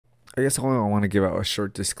I guess I want to give out a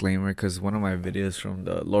short disclaimer because one of my videos from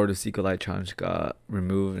the Lord of SQLite challenge got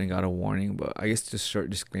removed and got a warning. But I guess just short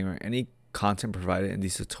disclaimer: any content provided in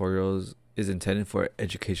these tutorials is intended for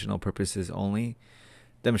educational purposes only.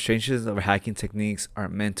 Demonstrations of hacking techniques are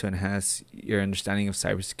meant to enhance your understanding of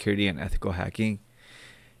cybersecurity and ethical hacking.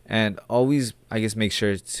 And always, I guess, make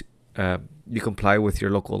sure you comply with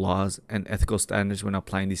your local laws and ethical standards when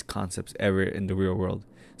applying these concepts ever in the real world.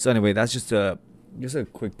 So anyway, that's just a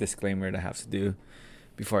quick disclaimer that I have to do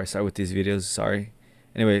before I start with these videos. Sorry.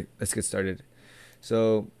 Anyway, let's get started.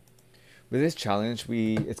 So with this challenge,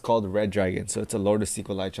 it's called Red Dragon. So it's a Lord of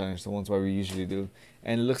SQLite challenge, the ones where we usually do.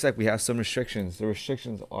 And it looks like we have some restrictions. The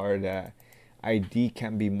restrictions are that ID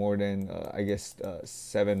can't be more than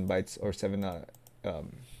 7 bytes or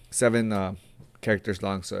seven characters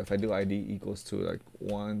long. So if I do ID equals to like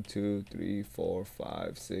 1, 2, 3, 4,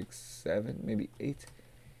 5, 6, 7, maybe 8,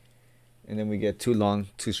 and then we get too long,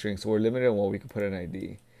 two strings. So we're limited on what we can put in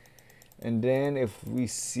ID. And then if we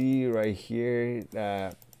see right here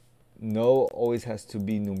that no always has to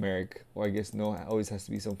be numeric, or I guess no always has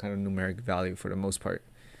to be some kind of numeric value for the most part.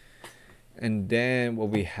 And then what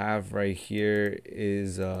we have right here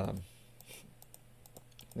is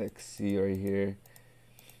let's see right here.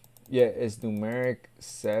 Yeah, it's numeric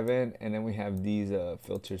 7, and then we have these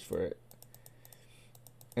filters for it.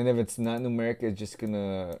 And if it's not numeric, it's just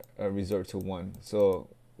gonna resort to 1. So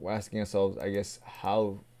we're asking ourselves, I guess,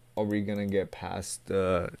 how are we gonna get past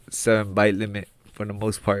the 7 byte limit for the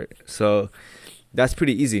most part? So that's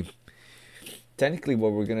pretty easy. Technically,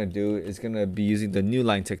 what we're gonna do is gonna be using the new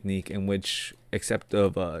line technique, in which except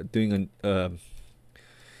of doing a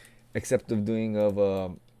except of doing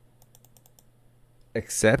a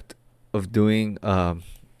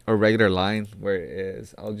regular line where it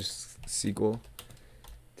is. I'll just SQL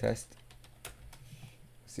test.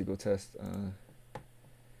 SQL test.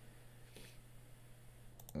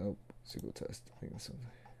 SQL test. I think this one.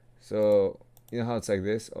 So you know how it's like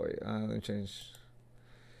this. Oh yeah. Let me change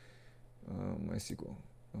my SQL.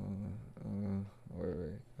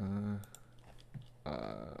 I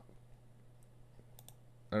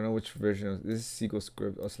don't know which version of this is SQL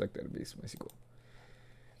script. I'll select database MySQL.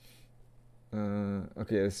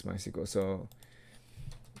 Okay, this is MySQL. So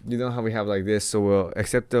you know how we have like this. So we'll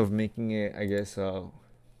except of making it, I guess,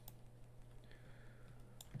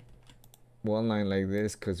 one line like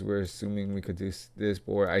this, because we're assuming we could do this,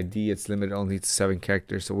 but our ID it's limited only to 7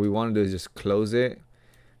 characters. So what we want to do is just close it,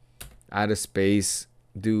 add a space,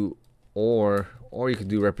 do or you could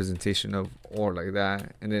do representation of or like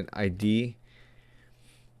that, and then ID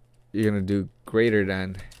you're gonna do greater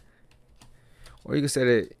than, or you can set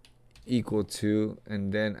it equal to,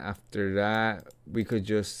 and then after that we could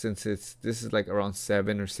just, since this is like around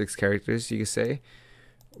 7 or 6 characters, you could say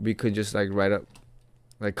we could just like write up,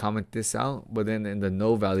 like comment this out, but then in the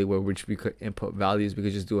no value where which we could input values, we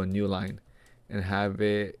could just do a new line and have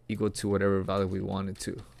it equal to whatever value we wanted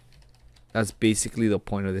to. That's basically the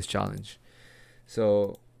point of this challenge.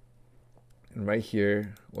 So right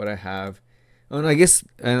here what I have, and I guess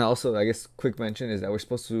quick mention is that we're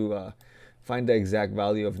supposed to find the exact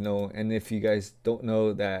value of no, and if you guys don't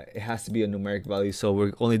know, that it has to be a numeric value. So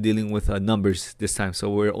we're only dealing with numbers this time. So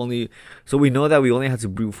we know that we only have to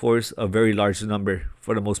brute force a very large number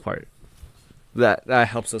for the most part. That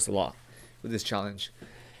helps us a lot with this challenge.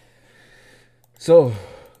 So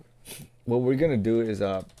what we're gonna do is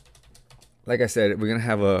like I said, we're gonna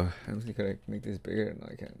have a, I'm just gonna make this bigger. No,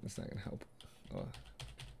 I can't, it's not gonna help.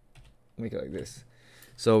 Make it like this.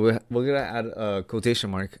 So we're gonna add a quotation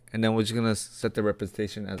mark, and then we're just gonna set the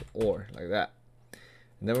representation as or, like that.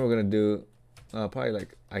 And then we're gonna do probably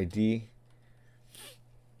like ID.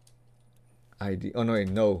 Oh no, wait,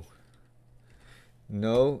 no.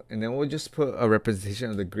 And then we'll just put a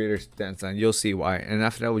representation of the greater than sign. You'll see why. And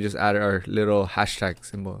after that, we'll just add our little hashtag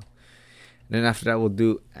symbol. And then after that, we'll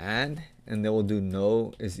do and then we'll do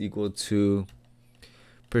no is equal to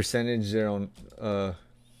percentage 0.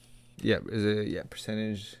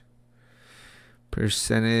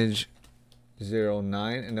 Percentage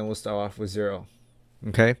 09, and then we'll start off with 0.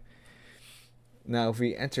 Okay. Now if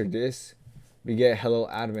we enter this, we get hello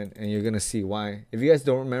admin, and you're gonna see why. If you guys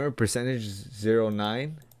don't remember percentage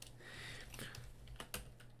 09,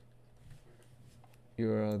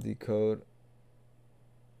 URL decode.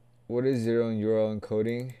 What is 0 in URL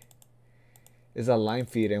encoding? Is a line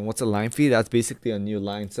feed. And what's a line feed? That's basically a new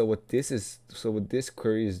line. So what this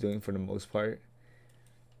query is doing for the most part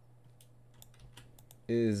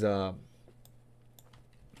is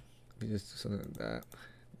just do something like that.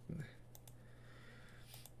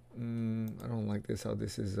 I don't like this, how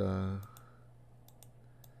this is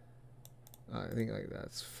I think like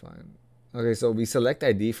that's fine. Okay, so we select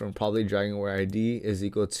ID from probably dragging where ID is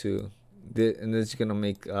equal to this, and this is gonna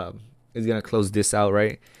make is gonna close this out,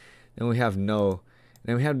 right? Then we have no.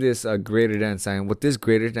 Then we have this greater than sign. What this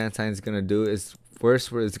greater than sign is gonna do is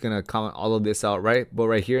first it's gonna comment all of this out, right? But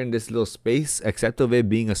right here in this little space, except of it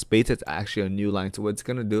being a space, it's actually a new line. So what it's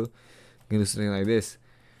gonna do, gonna do something like this.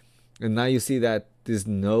 And now you see that there's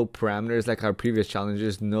no parameters like our previous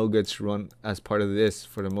challenges. No gets run as part of this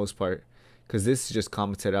for the most part, because this is just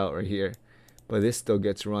commented out right here, but this still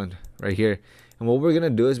gets run right here. And what we're gonna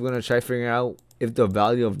do is we're gonna try figuring out if the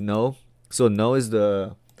value of no, so no is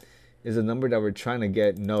the number that we're trying to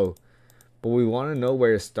get, no, but we want to know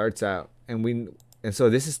where it starts out, and so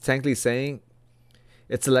this is technically saying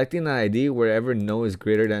it's selecting an ID wherever no is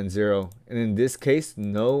greater than 0, and in this case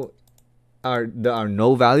no, our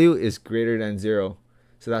no value is greater than 0,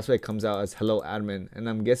 so that's why it comes out as hello admin. And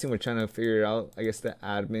I'm guessing we're trying to figure out, I guess, the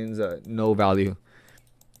admin's no value,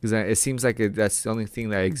 because it seems like that's the only thing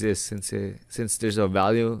that exists since there's a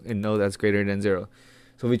value in no that's greater than 0.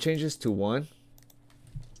 So if we change this to 1,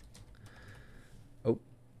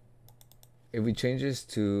 if we change this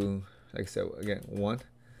to, like I said again, 1,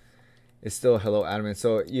 it's still hello admin.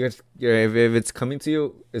 So if it's coming to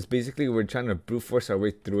you, it's basically we're trying to brute force our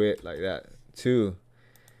way through it like that. 2,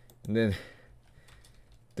 and then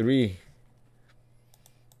 3,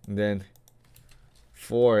 and then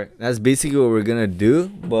 4. That's basically what we're gonna do,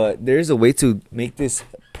 but there's a way to make this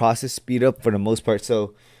process speed up for the most part.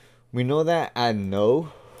 So we know that at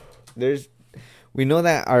no, we know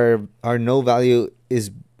that our no value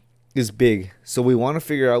is big, so we want to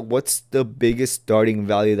figure out what's the biggest starting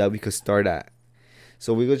value that we could start at.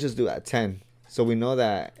 So we could just do at 10. So we know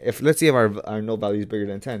that if, let's see if our no value is bigger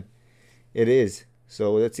than 10. It is.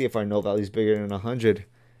 So let's see if our no value is bigger than 100.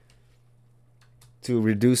 To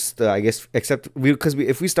reduce the, I guess, except because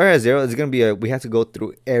if we start at 0, it's gonna be we have to go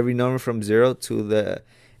through every number from 0 to the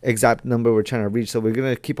exact number we're trying to reach. So we're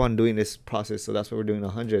gonna keep on doing this process. So that's why we're doing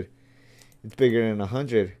 100. It's bigger than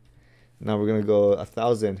 100. Now we're gonna go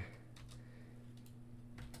 1,000.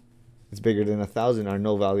 It's bigger than 1,000, our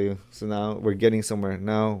no value. So now we're getting somewhere.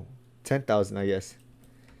 Now 10,000, I guess.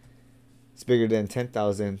 It's bigger than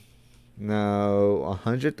 10,000. Now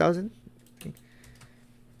 100,000.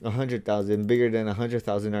 100,000, bigger than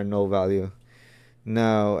 100,000, our no value.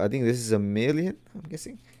 Now I think this is 1,000,000. I'm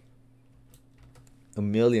guessing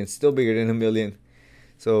 1,000,000, still bigger than 1,000,000.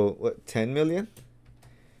 So what? 10 million.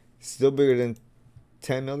 Still bigger than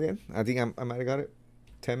 10 million. I think I might have got it.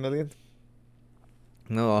 10 million.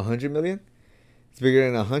 No, 100 million. It's bigger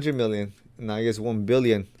than 100 million. Now I guess 1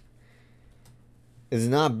 billion. It's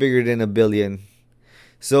not bigger than 1 billion.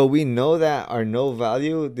 So we know that our no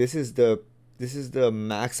value, this is the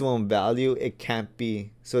maximum value it can't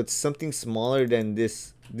be. So it's something smaller than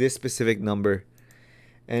this specific number.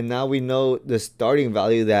 And now we know the starting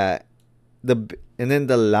value that and then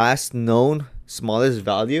the last known smallest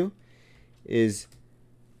value is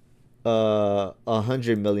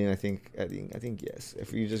 100 million. I think yes.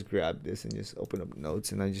 If you just grab this and just open up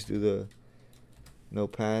notes, and I just do the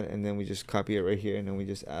notepad, and then we just copy it right here, and then we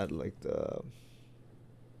just add like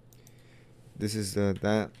this is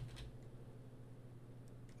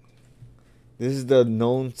the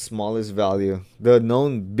known smallest value, the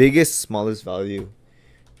known biggest smallest value,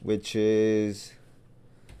 which is,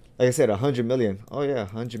 like I said, 100 million. Oh yeah,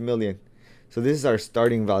 100 million. So this is our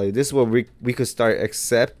starting value. This is what we could start,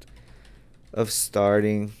 except of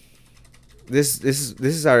starting. This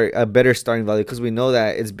is a better starting value, because we know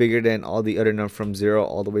that it's bigger than all the other numbers from 0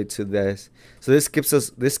 all the way to this. So this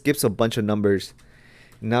skips a bunch of numbers.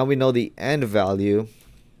 Now we know the end value.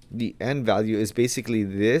 The end value is basically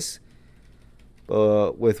this,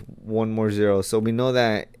 with one more 0. So we know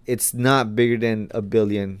that it's not bigger than 1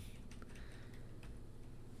 billion.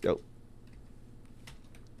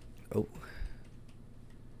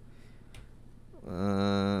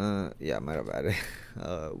 Yeah, I might have added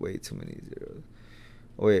way too many zeros.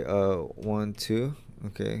 Oh, wait, 1, 2,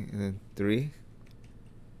 okay, and then 3.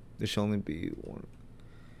 There should only be 1.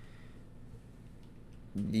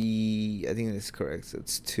 I think that's correct. So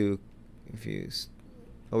it's 2. Confused.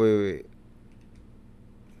 Oh wait.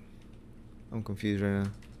 I'm confused right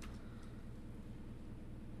now.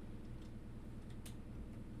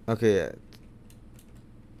 Okay, yeah.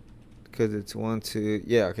 Because it's 1, 2.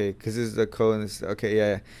 Yeah, okay. Because this is the code. And this, okay,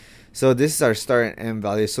 yeah. So this is our start and end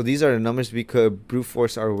value. So these are the numbers we could brute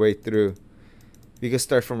force our way through. We could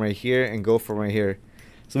start from right here and go from right here.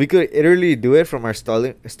 So we could iteratively do it from our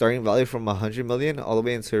starting value from 100 million all the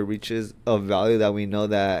way until it reaches a value that we know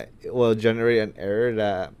that it will generate an error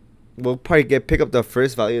that we'll probably pick up the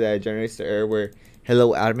first value that generates the error, where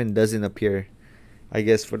hello admin doesn't appear, I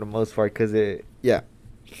guess, for the most part, because yeah.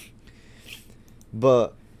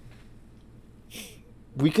 But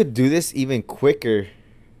we could do this even quicker.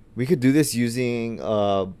 We could do this using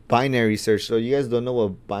binary search. So you guys don't know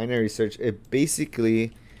what binary search, it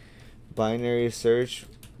basically binary search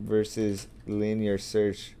versus linear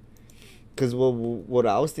search. Because what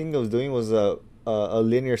I was thinking of doing was a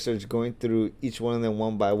linear search, going through each one of them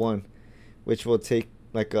one by one, which will take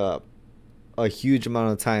like a huge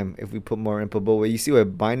amount of time if we put more input. But what you see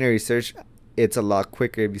with binary search, it's a lot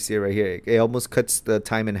quicker. If you see it right here, it almost cuts the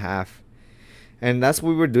time in half. And that's what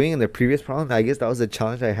we were doing in the previous problem. I guess that was a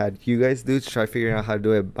challenge I had you guys do to try figuring out how to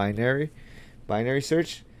do a binary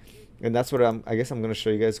search. And that's what I guess I'm going to show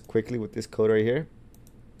you guys quickly with this code right here.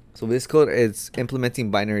 So this code is implementing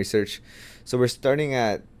binary search. So we're starting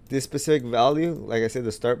at this specific value, like I said,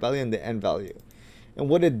 the start value and the end value. And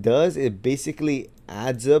what it does, it basically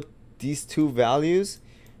adds up these two values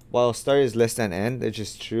while start is less than end, which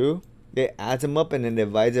is true. It adds them up and then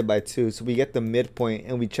divides it by 2. So we get the midpoint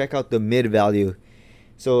and we check out the mid value.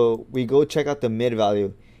 So we go check out the mid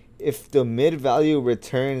value. If the mid value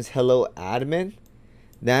returns hello admin,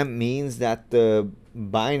 that means that the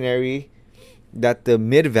mid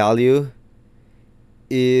value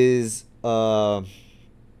is the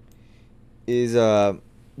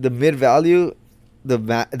mid value,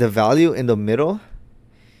 the value in the middle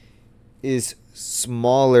is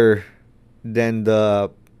smaller than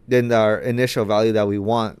our initial value that we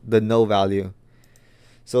want, the no value.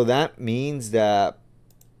 So that means that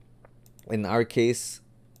in our case,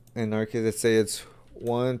 let's say it's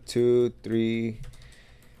 1, 2, 3,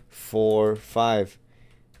 4, 5.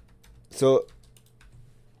 So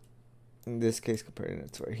in this case, comparing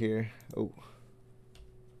it to right here. Oh.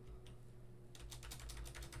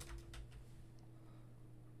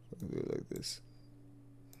 I'll do it like this.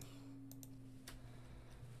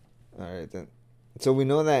 Alright then. So we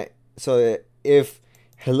know that, so if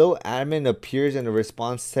hello admin appears in the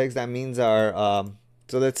response text, that means our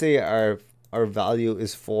so let's say our value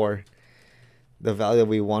is 4. The value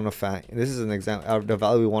we want to find, and this is an example, the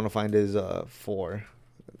value we want to find is 4.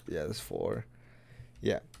 Yeah, that's 4.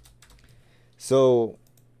 Yeah. So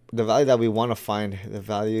the value that we want to find, the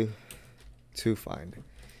value to find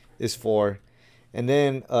is 4. And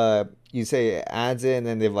then you say it adds it and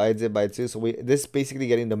then divides it by 2. So this is basically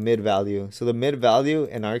getting the mid value. So the mid value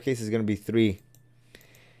in our case is going to be 3.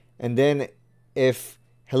 And then if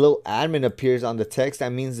hello admin appears on the text,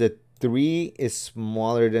 that means that 3 is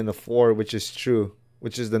smaller than the 4, which is true,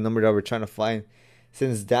 which is the number that we're trying to find.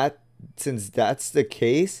 Since that's the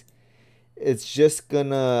case, it's just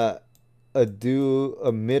gonna do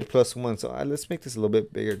a mid plus 1. So let's make this a little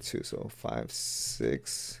bit bigger too. So 5,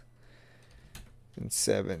 6, and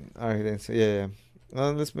 7. All right, then. So yeah.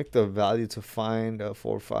 Let's make the value to find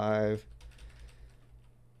 4, 5,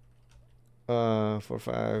 4,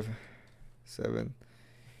 5, 7.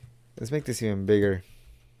 Let's make this even bigger.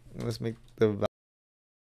 Let's make the value.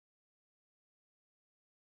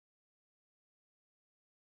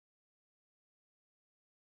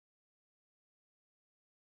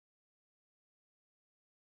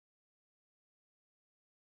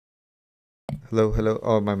 Hello.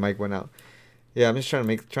 Oh, my mic went out. Yeah, I'm just trying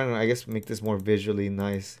to I guess make this more visually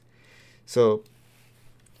nice. So,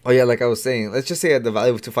 oh yeah, like I was saying, let's just say the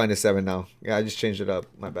value to find is 7 now. Yeah, I just changed it up.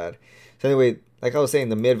 My bad. So anyway, like I was saying,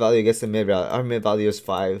 the mid value gets the mid value. Our mid value is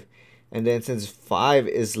 5. And then since 5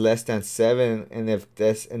 is less than 7, and if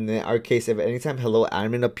this, in our case, if anytime hello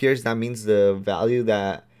admin appears, that means the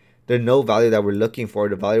no value that we're looking for,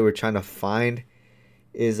 the value we're trying to find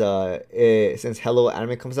is since hello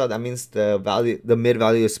admin comes out, that means the mid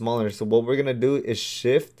value is smaller. So what we're gonna do is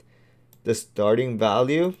shift the starting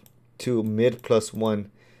value to mid plus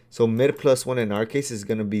 1. So mid plus 1 in our case is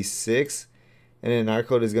gonna be 6, and in our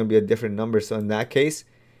code is gonna be a different number. So in that case,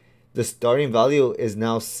 the starting value is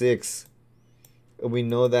now 6. We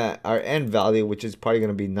know that our end value, which is probably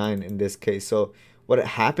gonna be 9 in this case. So what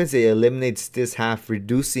happens, it eliminates this half,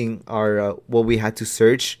 reducing our what we had to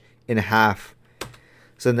search in half.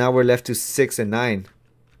 So now we're left to 6 and 9,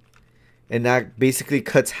 and that basically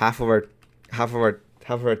cuts half of our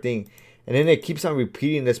thing. And then it keeps on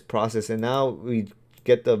repeating this process, and now we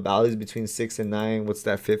get the values between 6 and 9. What's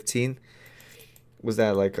that? 15. Was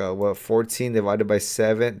that like what? 14 divided by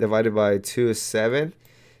 7 divided by 2 is 7.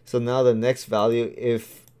 So now the next value,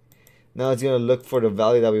 now it's gonna look for the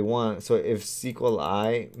value that we want. So if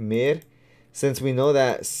SQLI mid, since we know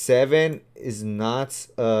that 7 is not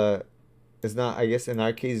I guess in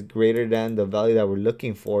our case greater than the value that we're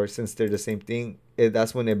looking for, since they're the same thing,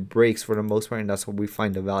 that's when it breaks for the most part, and that's when we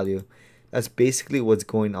find the value. That's basically what's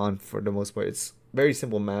going on for the most part. It's very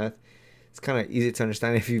simple math. It's kind of easy to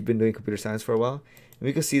understand if you've been doing computer science for a while. And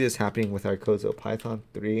we can see this happening with our code. So Python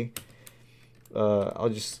 3, I'll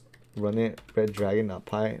just run it, red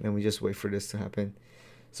dragon.py, and then we just wait for this to happen.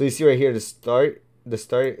 So you see right here, the start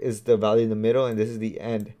is the value in the middle, and this is the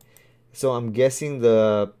end. So I'm guessing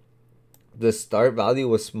the start value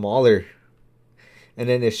was smaller, and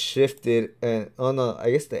then it shifted, and oh no,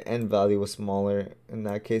 I guess the end value was smaller in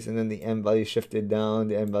that case, and then the end value shifted down,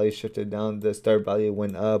 the start value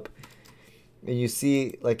went up. And you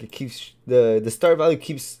see, like, it keeps the start value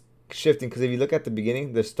keeps shifting, because if you look at the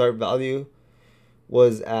beginning, the start value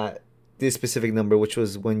was at this specific number, which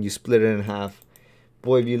was when you split it in half.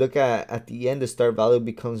 Boy, if you look at the end, the start value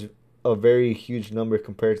becomes a very huge number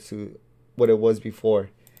compared to what it was before.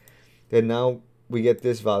 Then now we get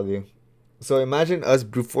this value. So imagine us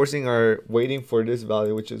brute forcing our waiting for this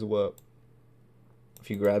value, which is what? If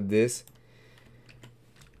you grab this,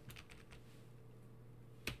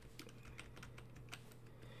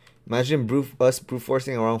 imagine us brute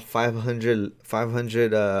forcing around 500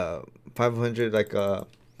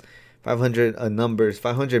 numbers,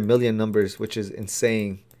 500 million numbers, which is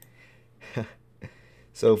insane.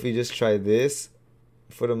 So if we just try this,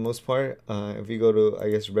 for the most part, if we go to, I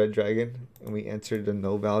guess, red dragon, and we enter the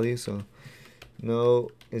no value, so no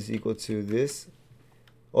is equal to this.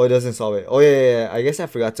 Oh, it doesn't solve it. Oh yeah, I guess I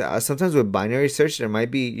forgot to ask. Sometimes with binary search, you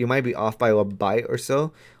might be off by a byte or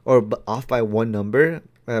so, or off by one number.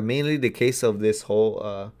 Mainly the case of this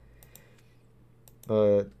whole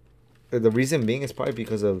the reason being is probably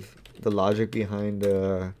because of the logic behind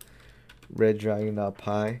red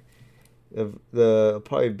dragon.py. The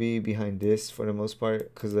probably be behind this for the most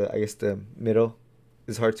part, because I guess the middle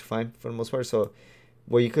is hard to find for the most part. So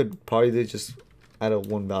what you could probably do is just add a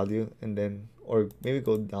one value, and then, or maybe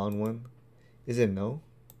go down one. Is it no?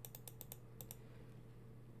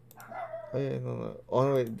 Oh yeah, no. Oh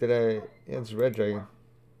no, wait, did I? Yeah, it's red dragon.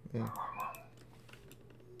 Yeah.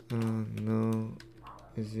 No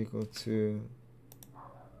is equal to.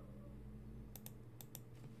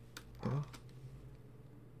 Yeah.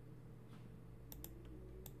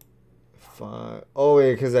 5. Oh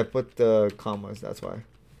wait, because I put the commas. That's why. I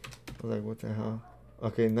was like, what the hell?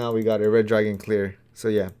 Okay, now we got a red dragon clear. So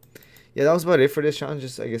yeah, that was about it for this challenge.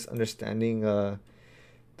 Just, I guess, understanding the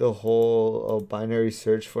whole binary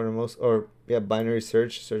search for the most, or yeah, binary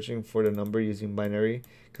searching for the number using binary.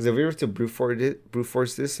 Because if we were to brute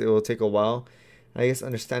force this, it will take a while. I guess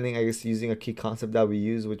understanding, I guess, using a key concept that we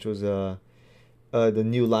use, which was the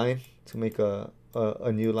new line, to make a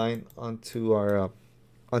new line onto our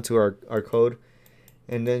code,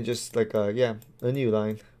 and then just like a new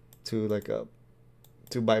line to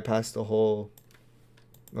to bypass the whole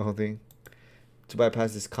thing, to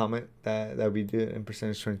bypass this comment that we did in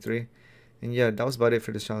percentage 23. And yeah, that was about it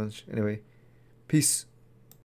for this challenge. Anyway, peace.